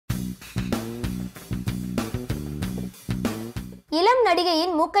இளம்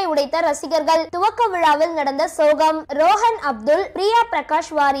நடிகையின் மூக்கை உடைத்த ரசிகர்கள். துவக்க விழாவில் நடந்த சோகம். ரோஹன் அப்துல், பிரியா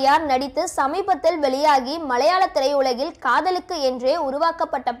பிரகாஷ் வாரியார் நடித்து சமீபத்தில் வெளியாகி மலையாள திரையுலகில் காதலுக்கு என்றே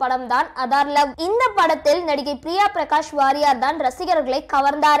உருவாக்கப்பட்ட படம் தான் ஆதார் லவ். இந்த படத்தில் நடிகை பிரியா பிரகாஷ் வாரியார் தான் ரசிகர்களை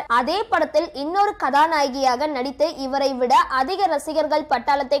கவர்ந்தார். அதே படத்தில் இன்னொரு கதாநாயகியாக நடித்து இவரை விட அதிக ரசிகர்கள்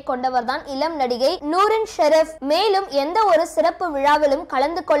பட்டாளத்தை கொண்டவர் தான் இளம் நடிகை நூரின் ஷெரீப். மேலும் எந்த ஒரு சிறப்பு விழாவிலும்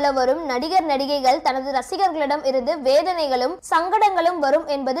கலந்து கொள்ள வரும் நடிகர் நடிகைகள் தனது ரசிகர்களிடம் இருந்து வேதனைகளும் சங்கடங்களும் வரும்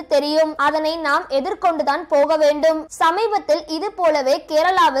என்பது தெரியும். அதனை நாம் எதிர்கொண்டுதான் போக வேண்டும். சமீபத்தில் இது போலவே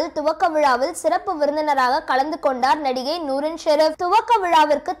கேரளாவில் துவக்க விழாவில் சிறப்பு விருந்தினராக கலந்து கொண்டார் நடிகை நூரின் ஷெரீப். துவக்க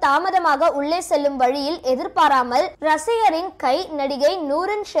விழாவிற்கு தாமதமாக உள்ளே செல்லும் வழியில் எதிர்பாராமல் ரசிகரின் கை நடிகை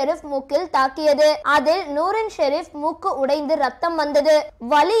நூரின் ஷெரீப் மூக்கில் தாக்கியது. அதில் நூரின் ஷெரீப் மூக்கு உடைந்து ரத்தம் வந்தது.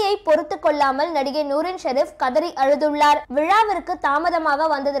 வலியை பொறுத்து கொள்ளாமல் நடிகை நூரின் ஷெரீப் கதறி அழுதுள்ளார். விழாவிற்கு தாமதமாக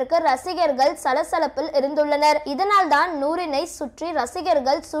வந்ததற்கு ரசிகர்கள் சலசலப்பில் இருந்துள்ளனர். இதனால் தான் நூரினை சுற்றி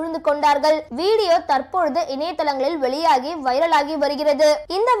ரசிகர்கள் சூழ்ந்து கொண்டார்கள். வீடியோ தற்பொழுது இணையதளங்களில் வெளியாகி வைரலாகி வருகிறது.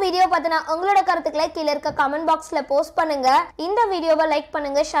 இந்த வீடியோ பத்தின உங்களோட கருத்துக்களை கீழே இருக்க கமெண்ட் பாக்ஸ்ல போஸ்ட் பண்ணுங்க. இந்த வீடியோவை லைக்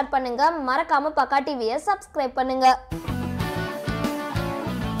பண்ணுங்க, ஷேர் பண்ணுங்க, மறக்காம பக்கா டிவியை சப்ஸ்கிரைப் பண்ணுங்க.